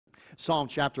Psalm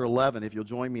chapter 11, if you'll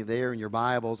join me there in your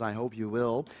Bibles, I hope you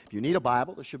will. If you need a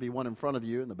Bible, there should be one in front of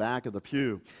you in the back of the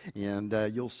pew. And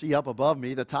you'll see up above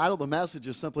me, the title of the message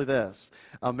is simply this: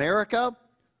 America,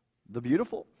 the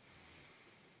Beautiful?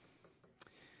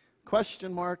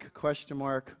 Question mark, question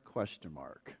mark, question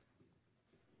mark.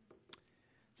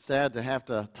 Sad to have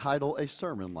to title a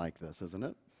sermon like this, isn't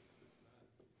it?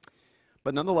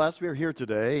 But nonetheless, we are here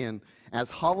today, and as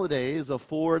holidays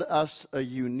afford us a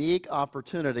unique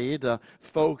opportunity to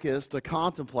focus, to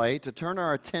contemplate, to turn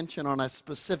our attention on a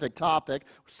specific topic,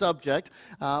 subject,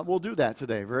 we'll do that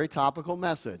today. Very topical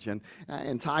message, and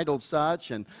entitled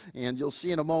such, and you'll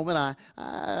see in a moment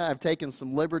I've taken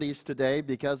some liberties today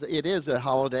because it is a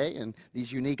holiday and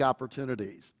these unique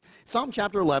opportunities. Psalm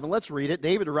chapter 11, let's read it.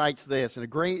 David writes this in a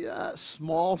great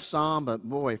small psalm, but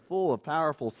boy, full of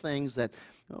powerful things that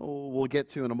we'll get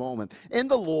to in a moment. In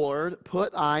the Lord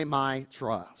put I my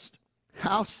trust.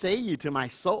 How say you to my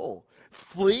soul,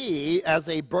 flee as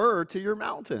a bird to your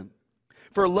mountain?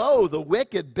 For lo, the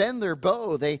wicked bend their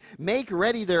bow. They make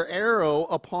ready their arrow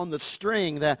upon the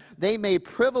string, that they may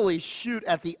privily shoot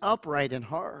at the upright in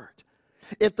heart.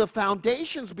 If the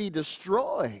foundations be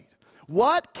destroyed,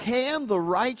 what can the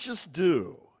righteous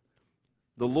do?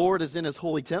 The Lord is in his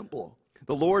holy temple.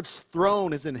 The Lord's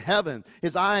throne is in heaven.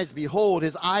 His eyes behold,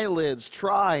 his eyelids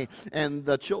try, and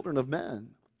the children of men.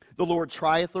 The Lord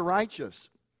trieth the righteous,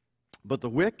 but the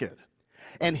wicked,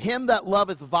 and him that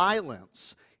loveth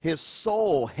violence, his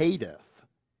soul hateth.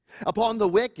 Upon the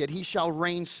wicked he shall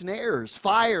rain snares,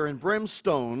 fire and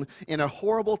brimstone in a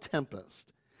horrible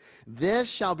tempest. This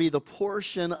shall be the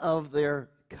portion of their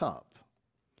cup.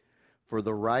 For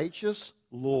the righteous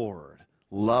Lord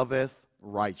loveth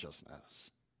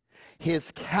righteousness.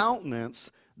 His countenance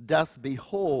doth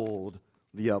behold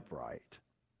the upright.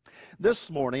 This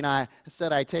morning, I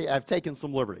said I've taken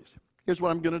some liberties. Here's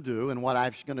what I'm going to do and what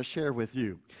I'm going to share with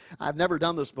you. I've never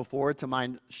done this before to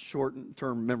my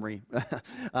short-term memory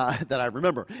that I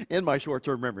remember, in my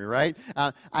short-term memory, right?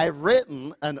 I've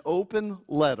written an open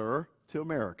letter to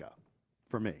America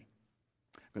for me.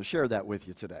 I'm going to share that with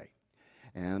you today.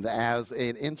 And as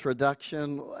an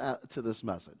introduction to this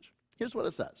message, here's what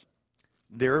it says.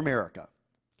 Dear America,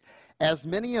 as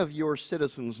many of your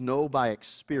citizens know by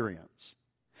experience,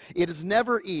 it is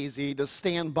never easy to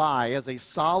stand by as a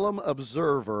solemn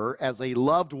observer as a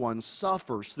loved one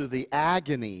suffers through the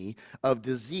agony of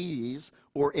disease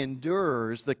or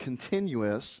endures the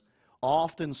continuous,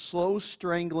 often slow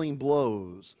strangling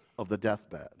blows of the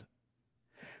deathbed.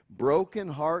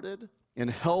 Broken-hearted and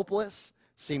helpless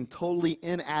seem totally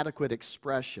inadequate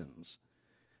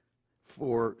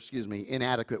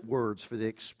inadequate words for the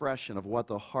expression of what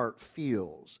the heart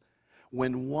feels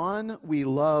when one we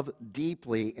love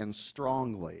deeply and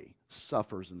strongly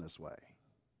suffers in this way.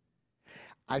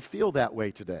 I feel that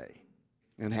way today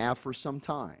and have for some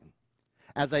time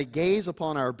as I gaze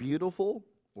upon our beautiful,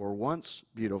 or once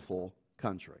beautiful,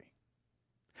 country.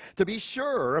 To be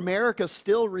sure, America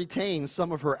still retains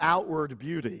some of her outward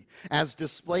beauty as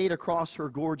displayed across her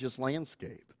gorgeous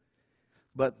landscape,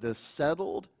 but the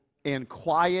settled and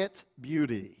quiet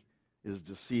beauty is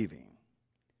deceiving.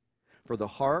 For the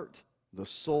heart, the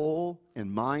soul,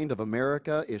 and mind of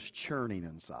America is churning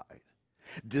inside,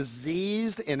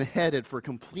 diseased and headed for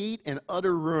complete and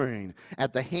utter ruin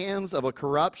at the hands of a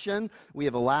corruption we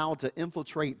have allowed to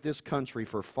infiltrate this country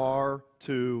for far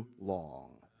too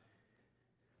long.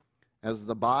 As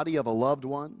the body of a loved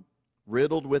one,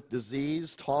 riddled with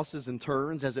disease, tosses and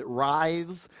turns as it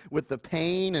writhes with the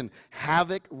pain and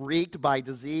havoc wreaked by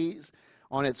disease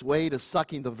on its way to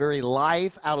sucking the very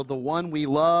life out of the one we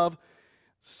love,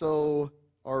 so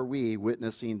are we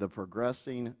witnessing the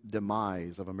progressing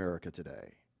demise of America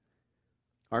today.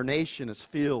 Our nation is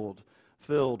filled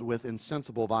with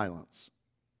insensible violence,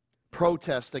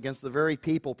 protest against the very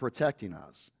people protecting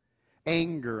us,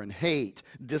 anger and hate,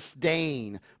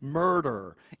 disdain,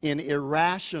 murder, and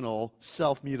irrational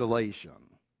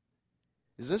self-mutilation.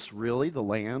 Is this really the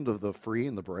land of the free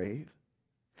and the brave?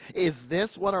 Is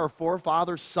this what our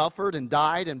forefathers suffered and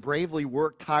died and bravely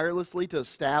worked tirelessly to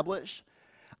establish?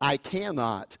 I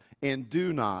cannot and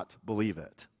do not believe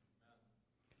it.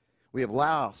 We have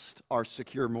lost our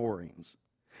secure moorings.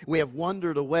 We have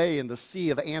wandered away in the sea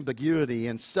of ambiguity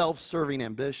and self-serving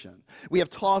ambition. We have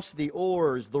tossed the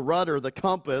oars, the rudder, the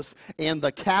compass, and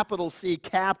the capital C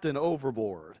captain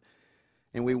overboard.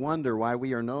 And we wonder why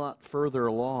we are not further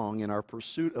along in our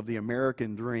pursuit of the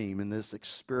American dream in this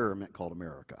experiment called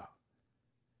America.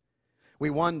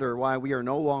 We wonder why we are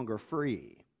no longer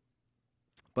free,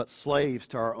 but slaves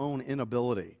to our own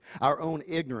inability, our own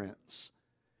ignorance,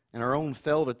 and our own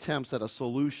failed attempts at a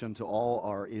solution to all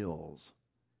our ills.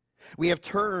 We have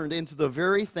turned into the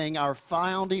very thing our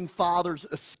founding fathers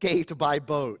escaped by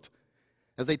boat,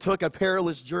 as they took a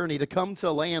perilous journey to come to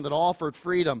a land that offered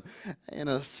freedom and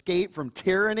an escape from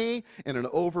tyranny and an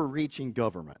overreaching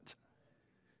government.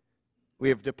 We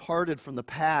have departed from the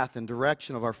path and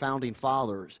direction of our founding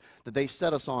fathers that they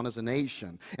set us on as a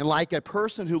nation. And like a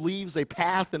person who leaves a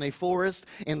path in a forest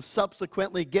and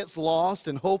subsequently gets lost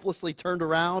and hopelessly turned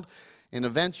around and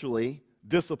eventually,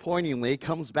 disappointingly,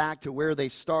 comes back to where they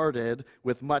started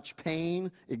with much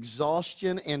pain,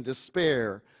 exhaustion, and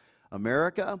despair,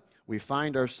 America, we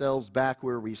find ourselves back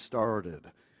where we started,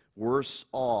 worse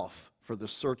off for the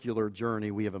circular journey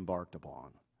we have embarked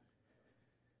upon.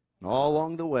 And all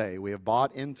along the way, we have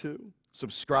bought into,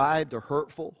 subscribed to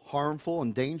hurtful, harmful,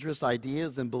 and dangerous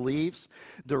ideas and beliefs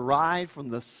derived from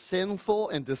the sinful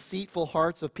and deceitful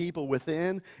hearts of people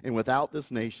within and without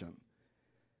this nation,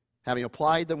 having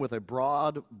applied them with a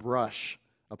broad brush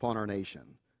upon our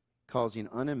nation, causing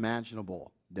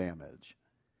unimaginable damage.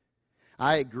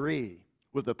 I agree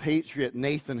with the patriot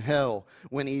Nathan Hale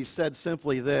when he said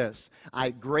simply this: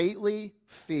 I greatly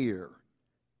fear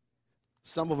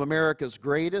some of America's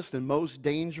greatest and most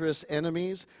dangerous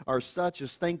enemies are such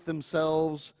as think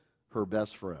themselves her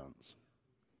best friends.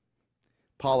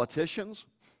 Politicians,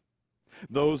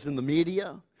 those in the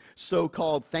media,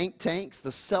 so-called think tanks,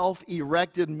 the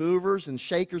self-erected movers and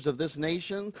shakers of this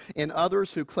nation, and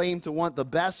others who claim to want the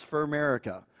best for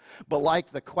America. But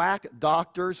like the quack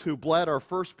doctors who bled our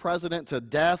first president to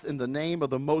death in the name of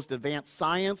the most advanced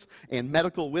science and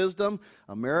medical wisdom,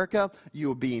 America,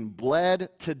 you are being bled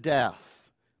to death,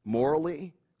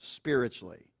 morally,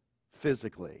 spiritually,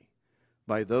 physically,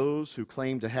 by those who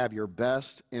claim to have your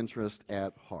best interest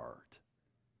at heart.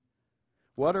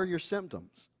 What are your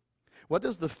symptoms? What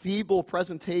does the feeble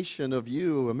presentation of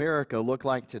you, America, look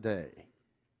like today?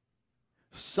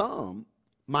 Some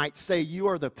might say you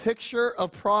are the picture of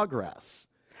progress,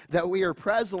 that we are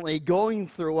presently going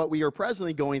through. What we are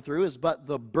presently going through is but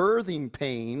the birthing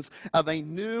pains of a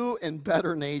new and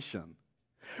better nation,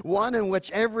 one in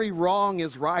which every wrong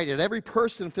is righted, every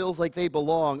person feels like they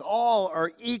belong, all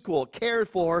are equal, cared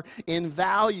for, and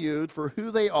valued for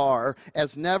who they are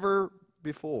as never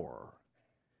before.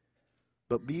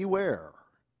 But beware,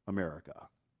 America.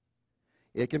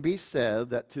 It can be said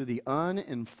that to the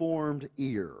uninformed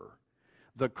ear,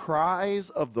 the cries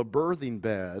of the birthing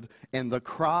bed and the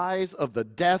cries of the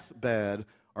deathbed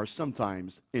are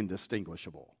sometimes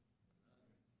indistinguishable.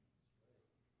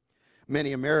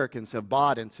 Many Americans have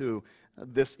bought into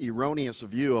this erroneous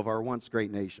view of our once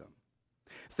great nation,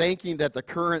 thinking that the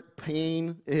current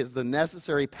pain is the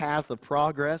necessary path of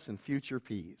progress and future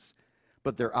peace.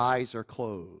 But their eyes are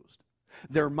closed.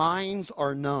 Their minds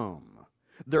are numb.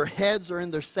 Their heads are in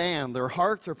their sand. Their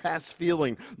hearts are past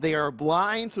feeling. They are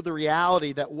blind to the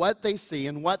reality that what they see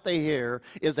and what they hear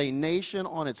is a nation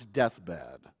on its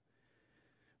deathbed.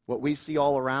 What we see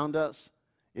all around us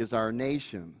is our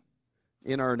nation.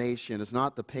 In our nation is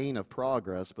not the pain of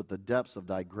progress, but the depths of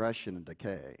digression and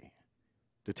decay,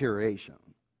 deterioration.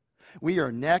 We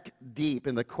are neck deep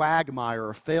in the quagmire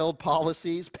of failed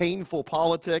policies, painful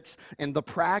politics, and the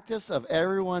practice of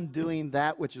everyone doing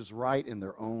that which is right in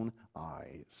their own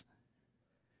eyes.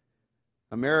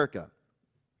 America,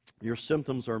 your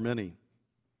symptoms are many,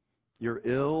 your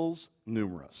ills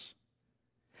numerous,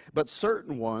 but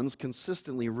certain ones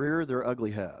consistently rear their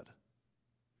ugly head,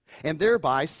 and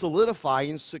thereby solidify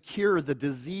and secure the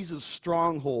disease's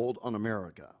stronghold on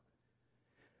America.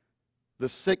 The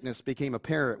sickness became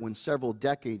apparent when several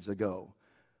decades ago,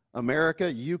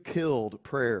 America, you killed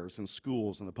prayers in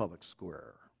schools in the public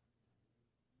square.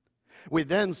 We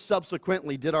then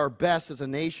subsequently did our best as a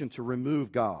nation to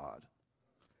remove God.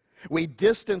 We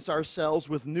distanced ourselves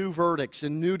with new verdicts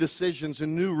and new decisions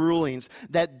and new rulings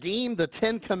that deemed the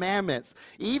Ten Commandments,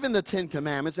 even the Ten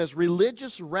Commandments, as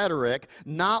religious rhetoric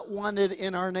not wanted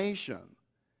in our nation.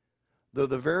 Though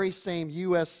the very same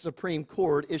U.S. Supreme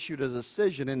Court issued a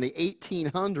decision in the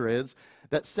 1800s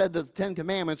that said that the Ten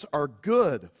Commandments are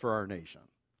good for our nation,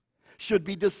 should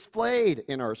be displayed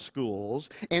in our schools,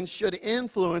 and should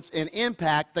influence and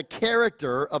impact the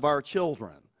character of our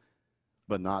children.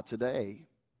 But not today.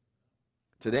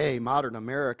 Today, modern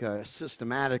America is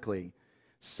systematically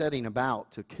setting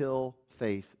about to kill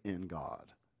faith in God.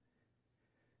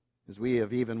 As we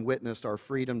have even witnessed our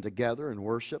freedom together in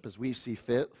worship as we see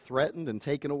fit, threatened and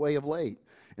taken away of late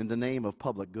in the name of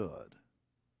public good.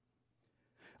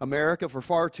 America, for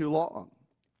far too long,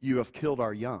 you have killed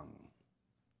our young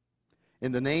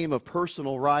in the name of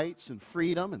personal rights and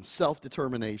freedom and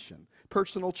self-determination,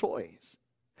 personal choice.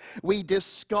 We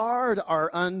discard our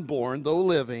unborn, though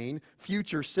living,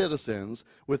 future citizens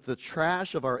with the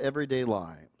trash of our everyday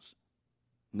lives.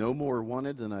 No more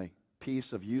wanted than a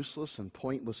piece of useless and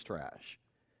pointless trash.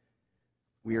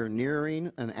 We are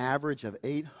nearing an average of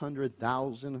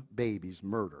 800,000 babies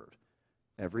murdered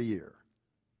every year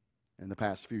in the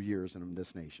past few years in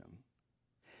this nation.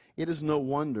 It is no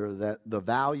wonder that the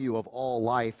value of all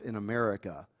life in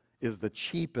America is the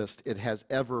cheapest it has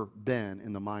ever been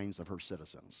in the minds of her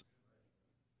citizens.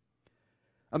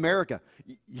 America,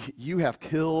 you have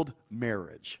killed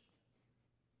marriage.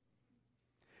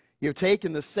 You've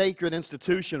taken the sacred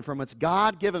institution from its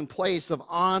God-given place of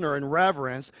honor and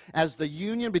reverence as the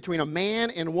union between a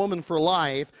man and woman for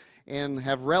life and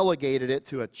have relegated it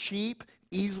to a cheap,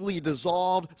 easily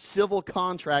dissolved civil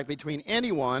contract between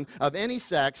anyone of any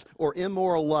sex or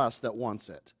immoral lust that wants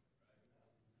it.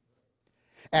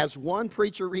 As one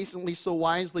preacher recently so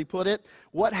wisely put it,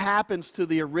 what happens to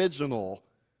the original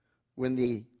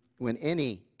when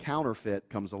any counterfeit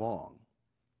comes along?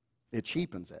 It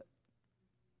cheapens it.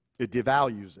 It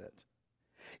devalues it.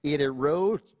 It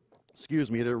erodes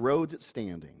its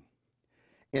standing.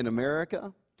 In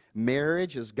America,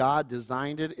 marriage as God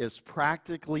designed it is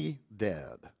practically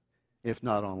dead, if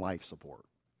not on life support.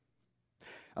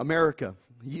 America,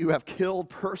 you have killed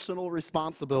personal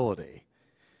responsibility,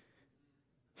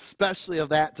 especially of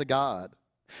that to God.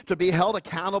 To be held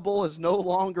accountable is no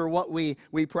longer what we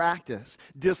practice.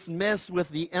 Dismissed with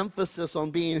the emphasis on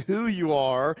being who you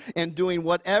are and doing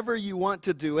whatever you want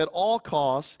to do at all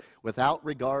costs without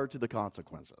regard to the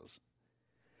consequences.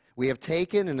 We have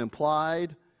taken and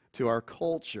applied to our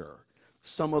culture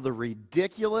some of the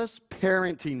ridiculous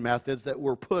parenting methods that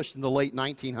were pushed in the late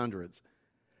 1900s,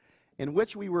 in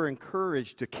which we were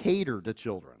encouraged to cater to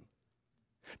children,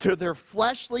 to their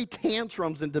fleshly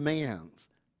tantrums and demands.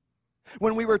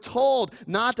 When we were told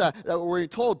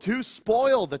to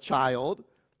spoil the child,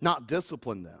 not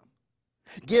discipline them.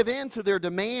 Give in to their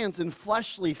demands and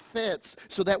fleshly fits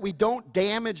so that we don't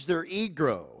damage their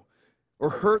ego or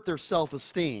hurt their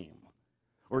self-esteem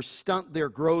or stunt their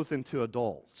growth into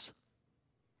adults.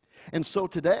 And so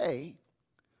today,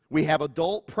 we have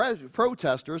adult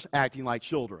protesters acting like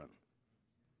children,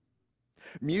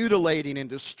 mutilating and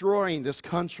destroying this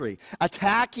country,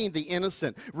 attacking the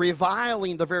innocent,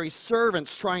 reviling the very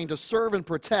servants trying to serve and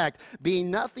protect,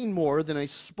 being nothing more than a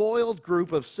spoiled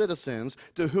group of citizens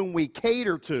to whom we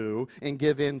cater to and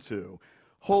give in to,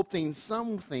 hoping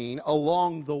something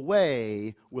along the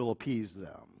way will appease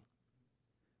them.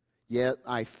 Yet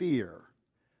I fear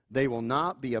they will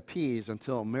not be appeased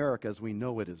until America as we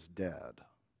know it is dead.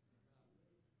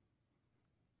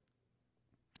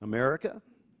 America,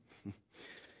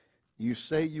 you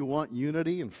say you want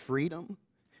unity and freedom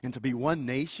and to be one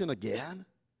nation again,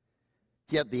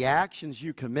 yet the actions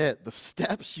you commit, the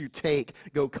steps you take,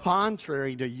 go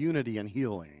contrary to unity and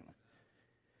healing.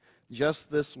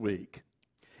 Just this week,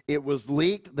 it was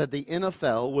leaked that the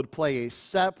NFL would play a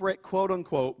separate,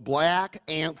 quote-unquote, black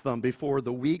anthem before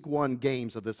the Week 1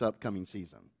 games of this upcoming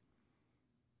season,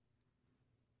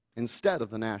 instead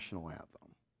of the national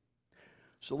anthem.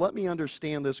 So let me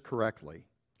understand this correctly.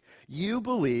 You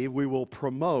believe we will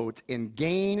promote and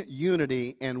gain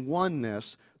unity and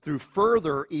oneness through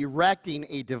further erecting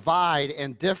a divide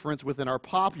and difference within our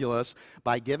populace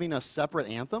by giving us separate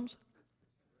anthems?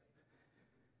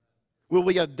 Will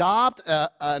we adopt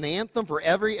an anthem for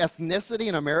every ethnicity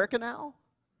in America now?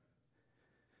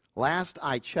 Last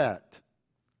I checked,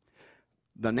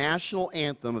 the national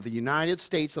anthem of the United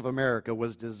States of America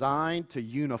was designed to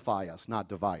unify us, not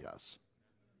divide us.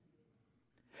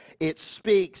 It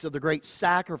speaks of the great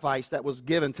sacrifice that was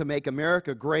given to make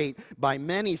America great by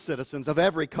many citizens of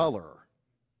every color.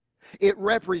 It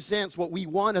represents what we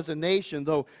want as a nation,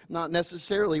 though not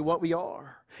necessarily what we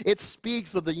are. It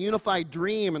speaks of the unified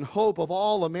dream and hope of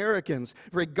all Americans,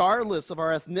 regardless of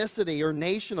our ethnicity or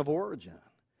nation of origin.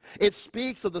 It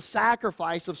speaks of the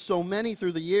sacrifice of so many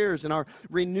through the years and our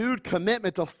renewed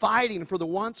commitment to fighting for the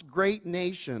once great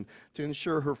nation to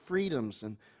ensure her freedoms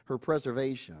and her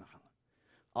preservation,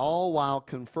 all while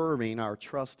confirming our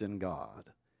trust in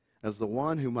God as the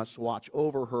one who must watch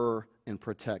over her and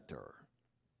protect her.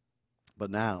 But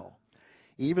now,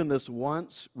 even this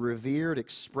once revered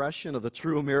expression of the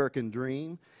true American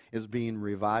dream is being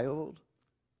reviled,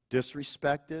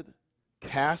 disrespected,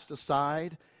 cast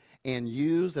aside, and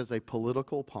used as a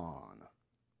political pawn.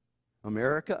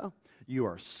 America, you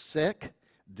are sick,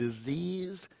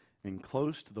 diseased, and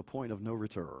close to the point of no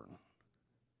return.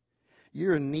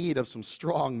 You're in need of some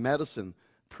strong medicine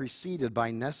preceded by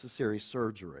necessary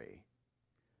surgery.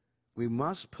 We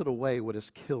must put away what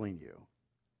is killing you.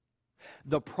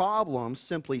 The problem,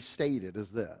 simply stated,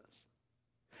 is this: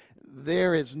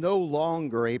 there is no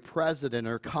longer a president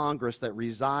or Congress that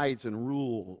resides and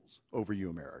rules over you,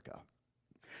 America.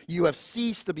 You have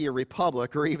ceased to be a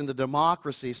republic or even the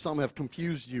democracy some have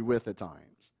confused you with at times.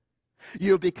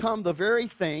 You have become the very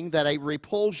thing that a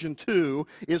repulsion to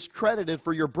is credited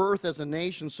for your birth as a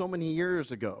nation so many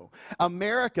years ago.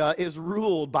 America is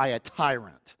ruled by a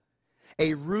tyrant,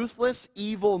 a ruthless,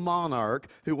 evil monarch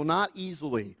who will not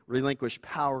easily relinquish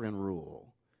power and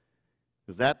rule.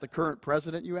 Is that the current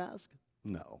president, you ask?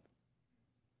 No.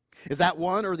 Is that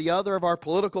one or the other of our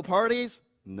political parties?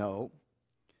 No.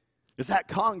 Is that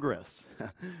Congress?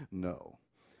 No.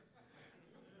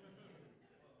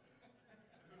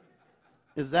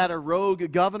 Is that a rogue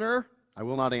governor? I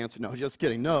will not answer. No, just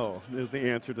kidding. No is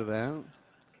the answer to that.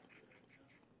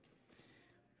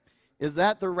 Is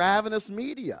that the ravenous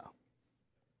media,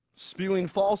 spewing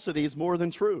falsities more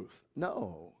than truth?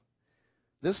 No.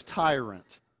 This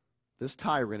tyrant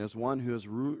is one who has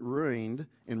ruined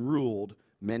and ruled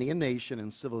many a nation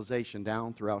and civilization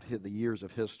down throughout the years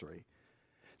of history.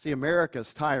 See,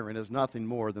 America's tyrant is nothing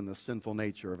more than the sinful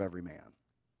nature of every man.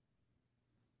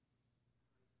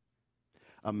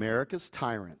 America's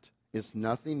tyrant is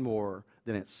nothing more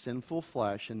than its sinful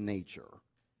flesh and nature.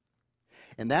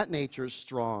 And that nature is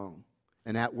strong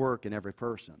and at work in every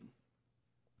person.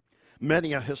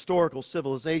 Many a historical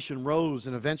civilization rose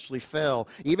and eventually fell,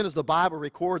 even as the Bible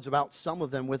records about some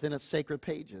of them within its sacred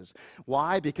pages.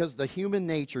 Why? Because the human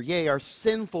nature, yea, our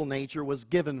sinful nature, was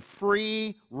given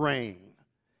free rein.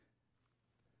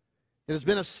 It has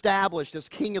been established as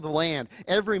king of the land,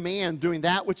 every man doing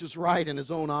that which is right in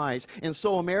his own eyes. And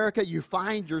so, America, you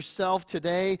find yourself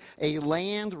today a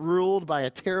land ruled by a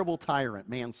terrible tyrant,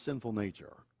 man's sinful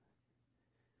nature.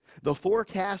 The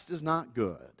forecast is not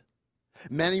good.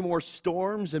 Many more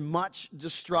storms and much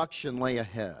destruction lay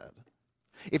ahead.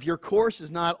 If your course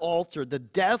is not altered, the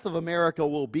death of America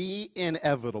will be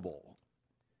inevitable.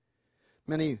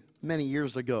 Many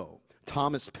years ago,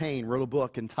 Thomas Paine wrote a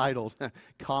book entitled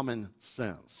Common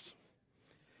Sense.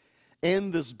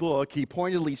 In this book, he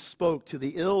pointedly spoke to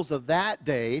the ills of that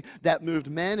day that moved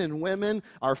men and women,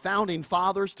 our founding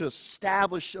fathers, to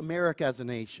establish America as a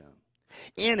nation.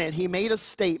 In it, he made a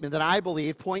statement that I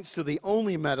believe points to the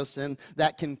only medicine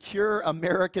that can cure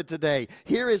America today.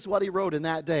 Here is what he wrote in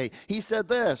that day. He said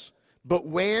this: "But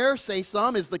where, say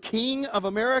some, is the King of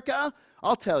America?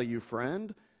 I'll tell you,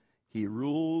 friend, he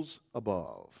rules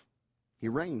above. He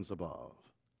reigns above,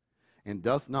 and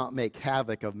doth not make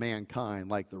havoc of mankind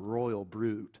like the royal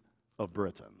brute of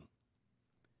Britain."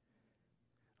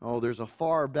 Oh, there's a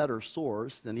far better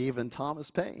source than even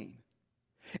Thomas Paine.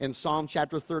 In Psalm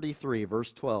chapter 33,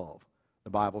 verse 12, the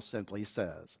Bible simply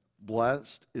says,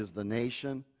 "Blessed is the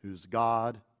nation whose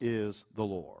God is the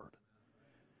Lord."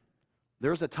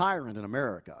 There's a tyrant in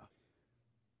America.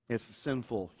 It's the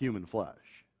sinful human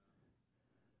flesh.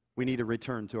 We need to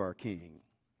return to our King.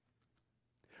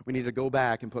 We need to go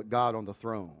back and put God on the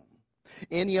throne.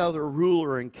 Any other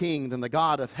ruler and king than the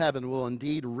God of heaven will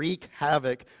indeed wreak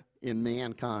havoc in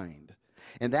mankind.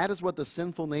 And that is what the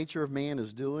sinful nature of man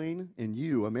is doing in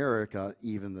you, America,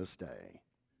 even this day.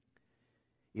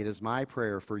 It is my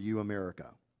prayer for you,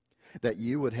 America, that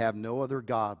you would have no other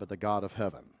God but the God of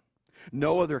heaven,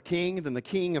 no other king than the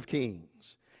King of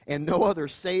kings, and no other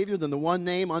Savior than the one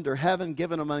name under heaven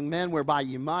given among men whereby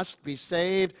you must be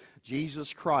saved.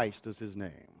 Jesus Christ is his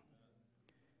name.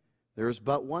 There is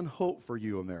but one hope for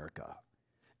you, America,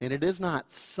 and it is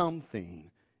not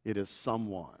something, it is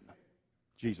someone.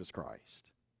 Jesus Christ.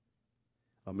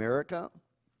 America,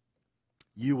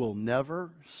 you will never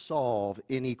solve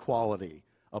inequality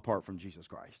apart from Jesus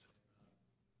Christ.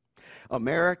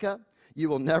 America, you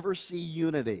will never see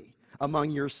unity among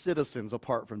your citizens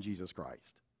apart from Jesus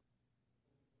Christ.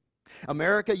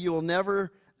 America, you will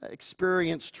never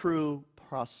experience true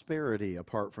prosperity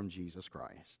apart from Jesus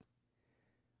Christ.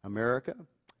 America,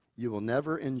 you will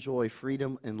never enjoy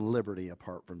freedom and liberty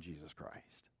apart from Jesus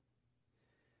Christ.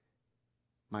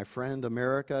 My friend,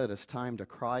 America, it is time to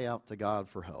cry out to God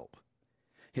for help.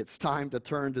 It's time to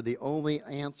turn to the only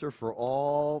answer for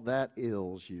all that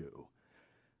ails you.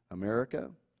 America,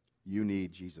 you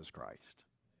need Jesus Christ.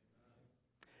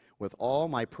 With all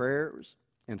my prayers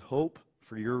and hope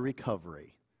for your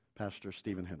recovery, Pastor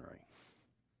Stephen Henry.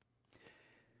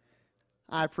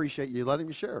 I appreciate you letting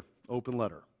me share. Open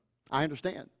letter. I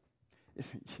understand.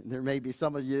 There may be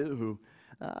some of you who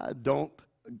don't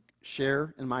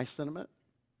share in my sentiment.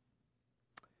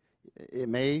 It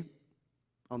may,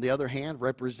 on the other hand,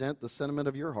 represent the sentiment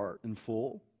of your heart in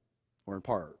full or in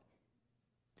part.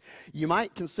 You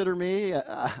might consider me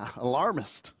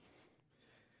alarmist.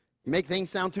 You make things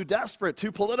sound too desperate,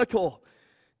 too political.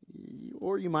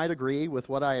 Or you might agree with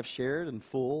what I have shared in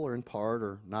full or in part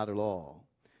or not at all.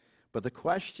 But the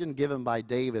question given by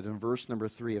David in verse number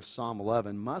 3 of Psalm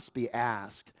 11 must be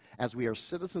asked as we are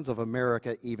citizens of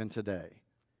America even today.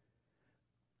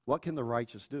 What can the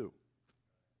righteous do?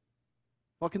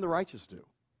 What can the righteous do?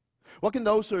 What can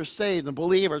those who are saved and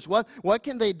believers, what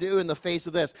can they do in the face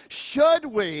of this? Should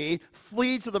we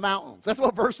flee to the mountains? That's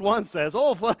what verse 1 says.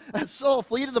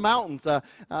 Flee to the mountains.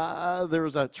 There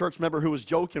was a church member who was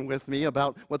joking with me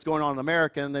about what's going on in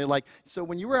America, and they're like, so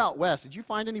when you were out west, did you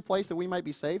find any place that we might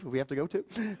be safe if we have to go to?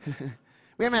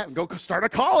 We haven't had to go start a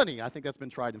colony. I think that's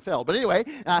been tried and failed. But anyway,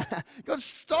 go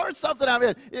start something out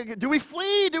here. Do we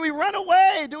flee? Do we run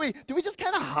away? Do we just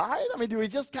kind of hide? I mean, do we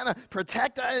just kind of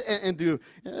protect and do?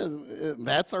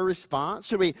 That's our response.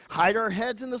 Should we hide our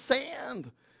heads in the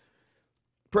sand,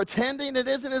 pretending it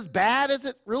isn't as bad as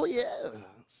it really is?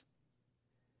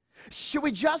 Should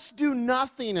we just do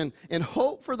nothing and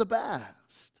hope for the best?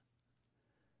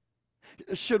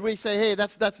 Should we say, hey,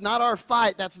 that's not our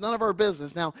fight, that's none of our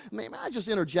business? Now, may I just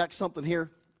interject something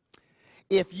here?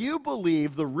 If you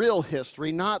believe the real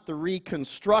history, not the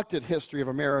reconstructed history of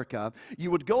America,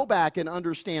 you would go back and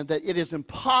understand that it is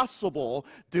impossible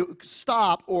to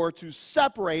stop or to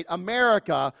separate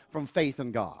America from faith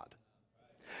in God.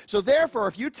 So therefore,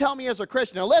 if you tell me as a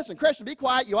Christian, now listen, Christian, be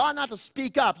quiet. You ought not to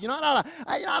speak up. You ought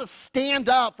to stand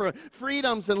up for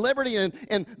freedoms and liberty and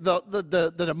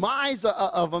the demise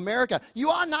of America. You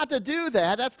ought not to do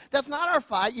that. That's not our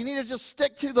fight. You need to just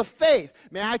stick to the faith.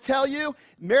 May I tell you,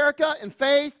 America and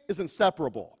faith is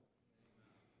inseparable.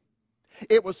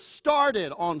 It was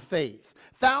started on faith.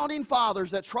 Founding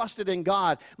fathers that trusted in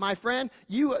God. My friend,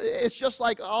 it's just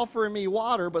like offering me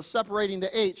water but separating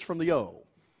the H from the O.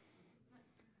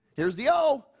 Here's the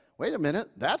O. Wait a minute,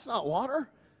 that's not water.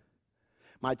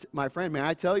 My friend, may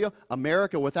I tell you,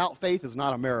 America without faith is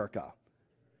not America.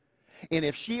 And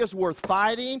if she is worth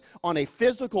fighting on a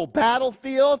physical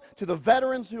battlefield to the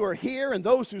veterans who are here and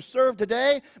those who serve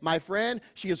today, my friend,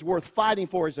 she is worth fighting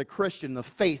for as a Christian, the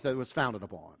faith that it was founded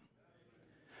upon.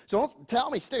 So don't tell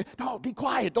me, no, be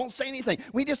quiet, don't say anything.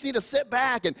 We just need to sit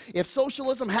back, and if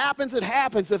socialism happens, it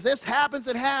happens. If this happens,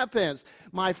 it happens.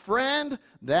 My friend,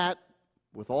 that,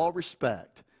 with all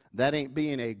respect, that ain't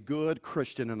being a good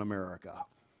Christian in America.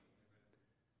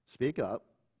 Speak up,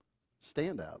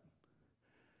 stand up.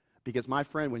 Because, my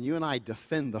friend, when you and I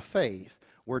defend the faith,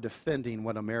 we're defending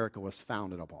what America was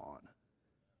founded upon.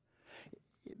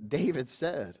 David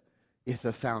said, if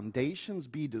the foundations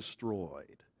be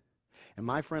destroyed, and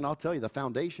my friend, I'll tell you, the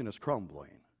foundation is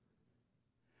crumbling.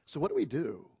 So what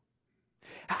do?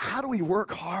 How do we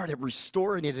work hard at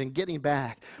restoring it and getting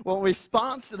back? Well, in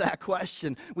response to that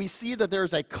question, we see that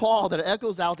there's a call that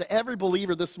echoes out to every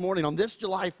believer this morning on this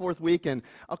July 4th weekend,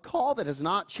 a call that has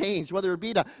not changed, whether it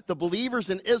be to the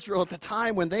believers in Israel at the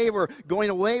time when they were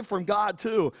going away from God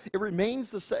too. It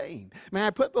remains the same. May I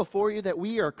put before you that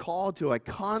we are called to a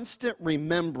constant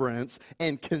remembrance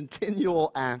and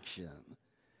continual action.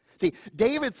 See,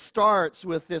 David starts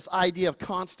with this idea of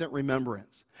constant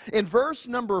remembrance. In verse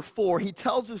number 4, he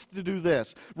tells us to do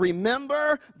this.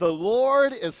 Remember, the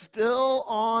Lord is still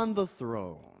on the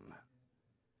throne.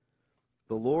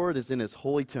 The Lord is in his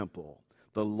holy temple.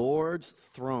 The Lord's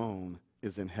throne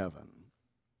is in heaven.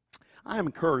 I am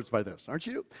encouraged by this, aren't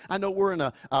you? I know we're in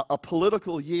a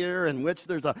political year in which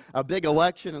there's a big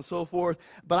election and so forth,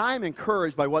 but I am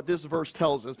encouraged by what this verse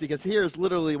tells us, because here's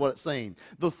literally what it's saying.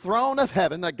 The throne of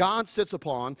heaven that God sits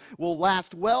upon will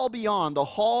last well beyond the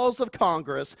halls of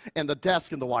Congress and the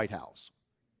desk in the White House.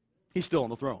 He's still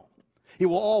on the throne. He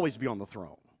will always be on the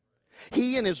throne.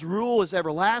 He and his rule is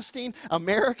everlasting.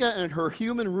 America and her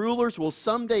human rulers will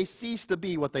someday cease to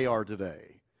be what they are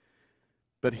today.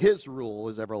 But his rule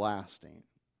is everlasting.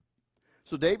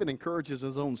 So David encourages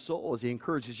his own soul as he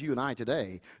encourages you and I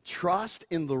today. Trust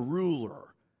in the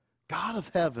ruler, God of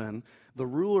heaven, the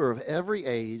ruler of every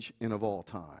age and of all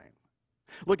time.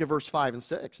 Look at verse 5 and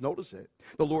 6. Notice it.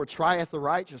 The Lord trieth the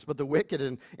righteous, but the wicked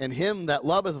and him that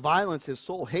loveth violence his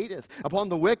soul hateth. Upon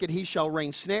the wicked he shall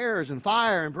rain snares and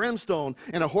fire and brimstone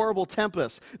and a horrible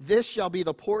tempest. This shall be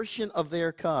the portion of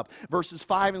their cup. Verses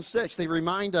 5 and 6, they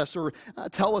remind us or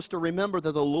tell us to remember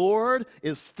that the Lord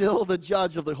is still the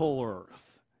judge of the whole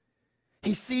earth.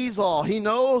 He sees all. He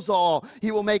knows all.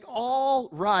 He will make all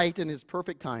right in his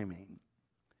perfect timing.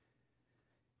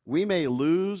 We may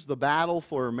lose the battle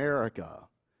for America,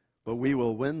 but we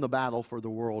will win the battle for the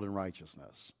world in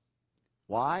righteousness.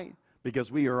 Why?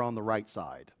 Because we are on the right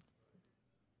side.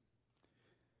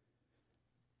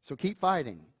 So keep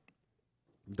fighting.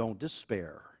 Don't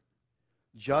despair.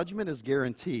 Judgment is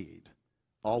guaranteed.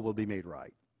 All will be made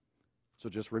right. So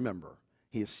just remember,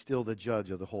 he is still the judge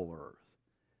of the whole earth.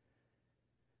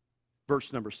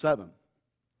 Verse number 7.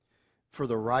 For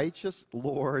the righteous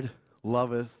Lord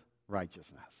loveth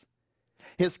righteousness.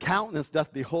 His countenance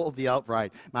doth behold the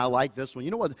upright. And I like this one.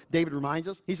 You know what David reminds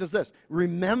us? He says this,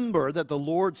 remember that the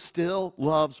Lord still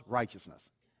loves righteousness.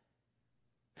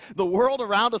 The world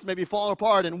around us may be falling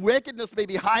apart, and wickedness may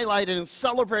be highlighted and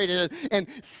celebrated, and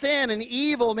sin and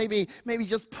evil may be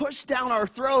just pushed down our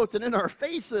throats and in our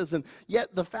faces. And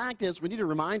yet the fact is, we need to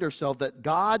remind ourselves that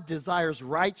God desires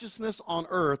righteousness on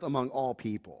earth among all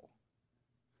people.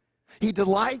 He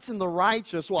delights in the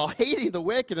righteous while hating the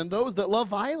wicked and those that love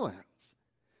violence.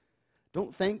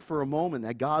 Don't think for a moment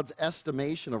that God's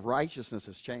estimation of righteousness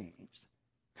has changed.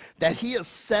 That he is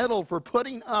settled for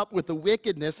putting up with the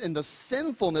wickedness and the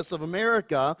sinfulness of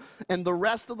America and the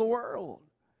rest of the world.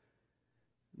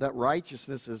 That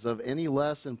righteousness is of any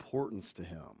less importance to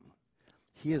him.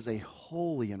 He is a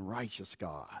holy and righteous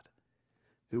God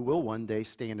who will one day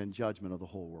stand in judgment of the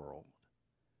whole world.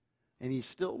 And he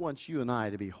still wants you and I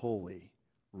to be holy,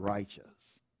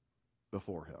 righteous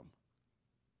before him.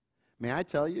 May I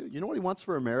tell you, you know what he wants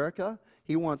for America?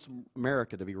 He wants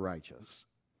America to be righteous.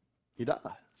 He does.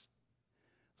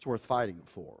 It's worth fighting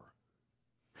for.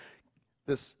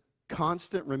 This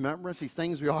constant remembrance, these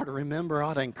things we ought to remember,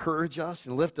 ought to encourage us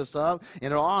and lift us up,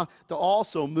 and it ought to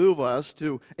also move us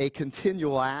to a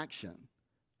continual action.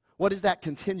 What is that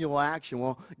continual action?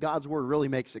 Well, God's Word really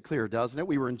makes it clear, doesn't it?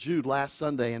 We were in Jude last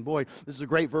Sunday, and boy, this is a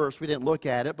great verse. We didn't look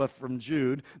at it, but from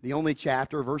Jude, the only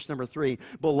chapter, verse number 3.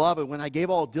 Beloved, when I gave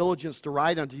all diligence to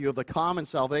write unto you of the common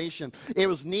salvation, it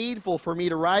was needful for me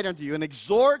to write unto you and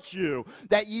exhort you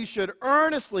that you should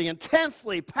earnestly,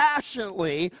 intensely,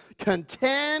 passionately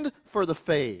contend for the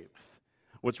faith,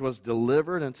 which was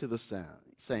delivered unto the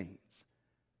saints.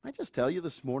 I just tell you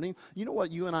this morning, you know what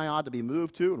you and I ought to be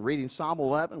moved to in reading Psalm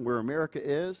 11, where America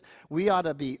is? We ought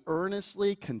to be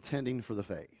earnestly contending for the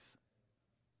faith.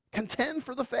 Contend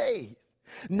for the faith.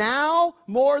 Now,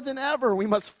 more than ever, we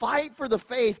must fight for the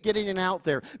faith getting it out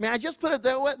there. May I just put it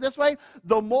this way?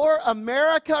 The more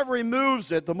America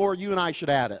removes it, the more you and I should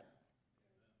add it.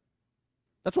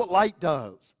 That's what light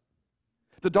does.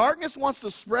 The darkness wants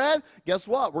to spread. Guess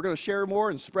what? We're going to share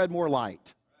more and spread more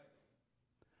light.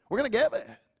 We're going to give it.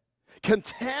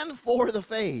 Contend for the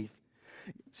faith.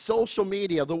 Social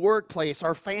media, the workplace,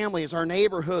 our families, our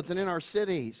neighborhoods, and in our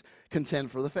cities, contend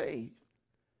for the faith.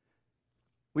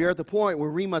 We are at the point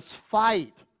where we must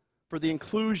fight for the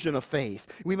inclusion of faith.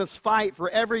 We must fight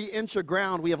for every inch of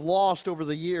ground we have lost over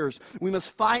the years. We must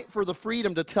fight for the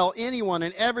freedom to tell anyone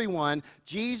and everyone,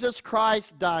 Jesus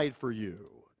Christ died for you.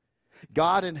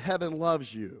 God in heaven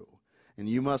loves you, and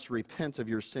you must repent of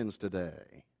your sins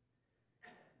today.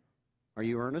 Are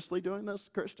you earnestly doing this,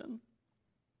 Christian?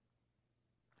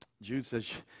 Jude says,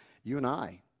 you and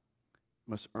I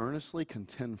must earnestly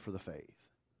contend for the faith.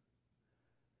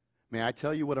 May I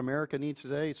tell you what America needs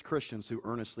today? It's Christians who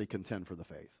earnestly contend for the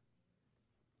faith.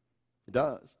 It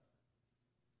does.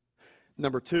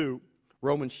 Number 2,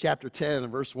 Romans chapter 10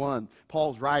 and verse 1.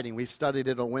 Paul's writing, we've studied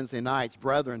it on Wednesday nights.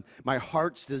 Brethren, my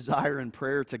heart's desire and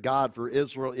prayer to God for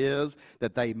Israel is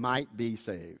that they might be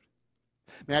saved.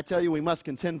 May I tell you, we must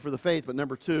contend for the faith, but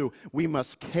number 2, we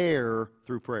must care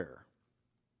through prayer.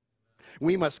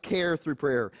 We must care through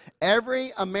prayer.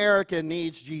 Every American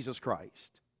needs Jesus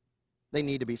Christ. They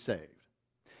need to be saved.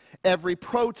 Every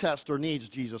protester needs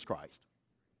Jesus Christ.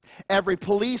 Every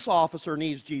police officer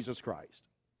needs Jesus Christ.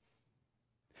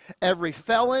 Every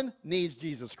felon needs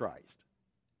Jesus Christ.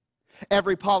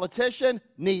 Every politician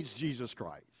needs Jesus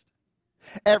Christ.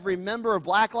 Every member of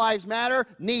Black Lives Matter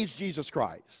needs Jesus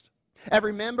Christ.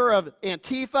 Every member of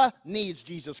Antifa needs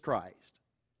Jesus Christ.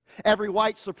 Every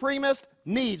white supremacist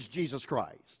needs Jesus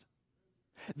Christ.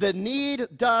 The need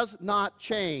does not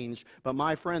change, but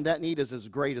my friend, that need is as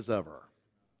great as ever.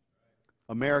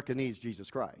 America needs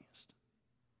Jesus Christ.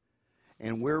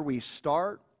 And where we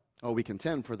start, we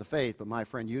contend for the faith, but my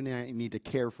friend, you need to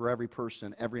care for every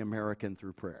person, every American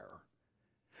through prayer.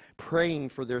 Praying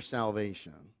for their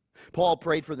salvation. Paul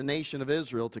prayed for the nation of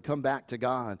Israel to come back to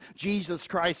God. Jesus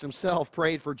Christ himself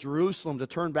prayed for Jerusalem to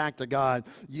turn back to God.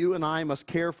 You and I must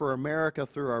care for America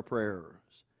through our prayers.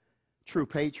 True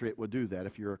patriot would do that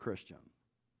if you're a Christian.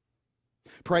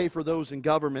 Pray for those in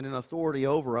government and authority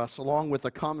over us, along with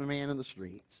the common man in the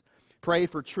streets. Pray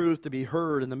for truth to be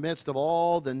heard in the midst of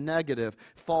all the negative,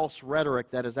 false rhetoric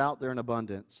that is out there in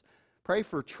abundance. Pray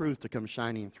for truth to come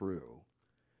shining through.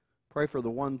 Pray for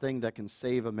the one thing that can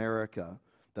save America,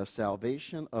 the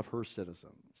salvation of her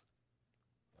citizens.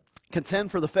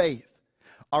 Contend for the faith.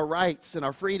 our rights and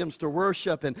our freedoms to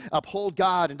worship and uphold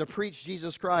God and to preach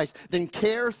Jesus Christ, then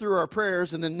care through our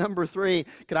prayers, and then number 3,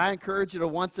 could I encourage you to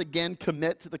once again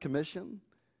commit to the commission?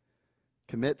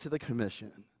 Commit to the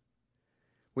commission.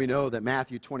 We know that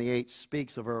Matthew 28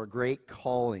 speaks of our great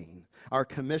calling, our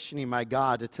commissioning by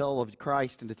God to tell of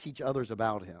Christ and to teach others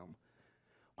about him.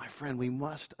 My friend, we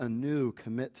must anew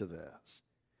commit to this,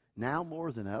 now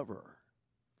more than ever.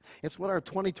 It's what our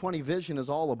 2020 vision is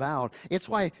all about. It's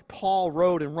why Paul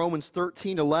wrote in Romans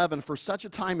 13:11, for such a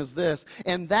time as this,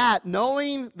 and that,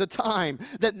 knowing the time,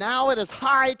 that now it is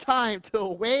high time to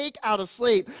awake out of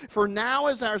sleep, for now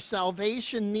is our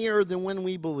salvation nearer than when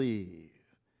we believe.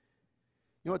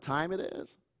 You know what time it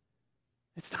is?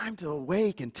 It's time to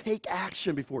awake and take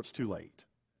action before it's too late.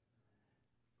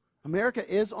 America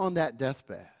is on that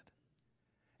deathbed.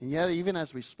 And yet, even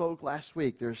as we spoke last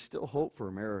week, there's still hope for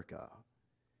America.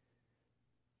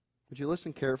 Would you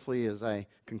listen carefully as I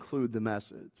conclude the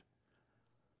message?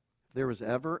 If there was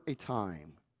ever a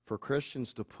time for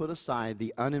Christians to put aside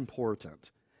the unimportant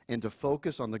and to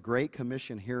focus on the Great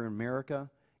Commission here in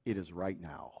America, it is right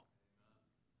now.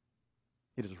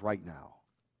 It is right now.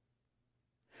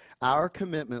 Our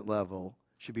commitment level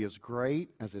should be as great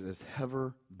as it has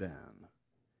ever been.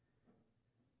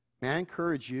 May I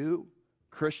encourage you,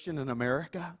 Christian in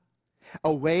America,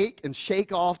 awake and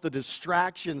shake off the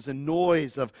distractions and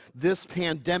noise of this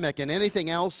pandemic and anything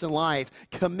else in life.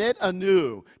 Commit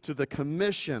anew to the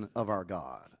commission of our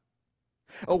God.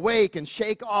 Awake and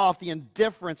shake off the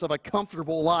indifference of a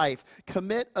comfortable life.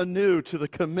 Commit anew to the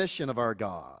commission of our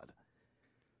God.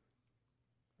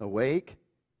 Awake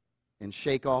and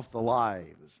shake off the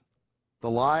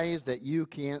lies that you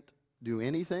can't do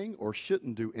anything or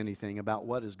shouldn't do anything about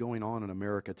what is going on in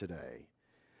America today.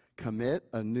 Commit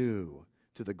anew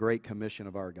to the great commission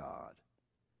of our God.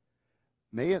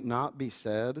 May it not be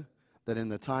said that in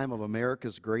the time of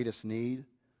America's greatest need,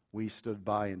 we stood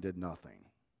by and did nothing.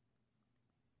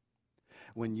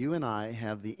 When you and I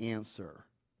have the answer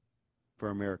for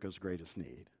America's greatest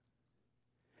need,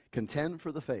 contend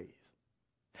for the faith,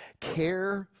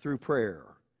 care through prayer,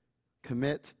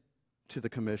 commit to the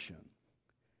commission.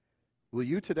 Will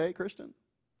you today, Christian?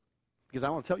 Because I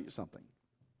want to tell you something.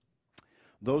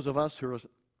 Those of us who are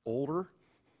older,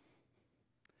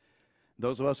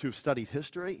 those of us who've studied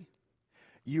history,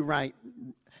 you might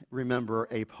remember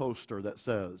a poster that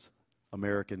says,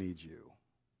 America needs you,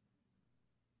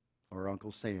 or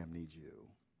Uncle Sam needs you.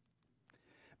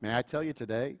 May I tell you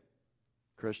today,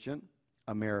 Christian,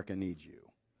 America needs you.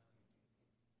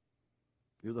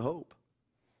 You're the hope.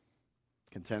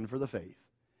 Contend for the faith,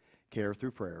 care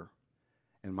through prayer,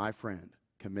 and my friend,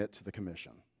 commit to the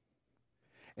commission.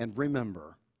 And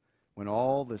remember, when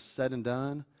all is said and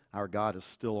done, our God is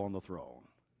still on the throne.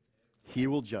 He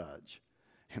will judge.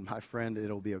 And my friend,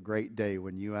 it'll be a great day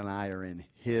when you and I are in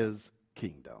His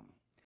kingdom.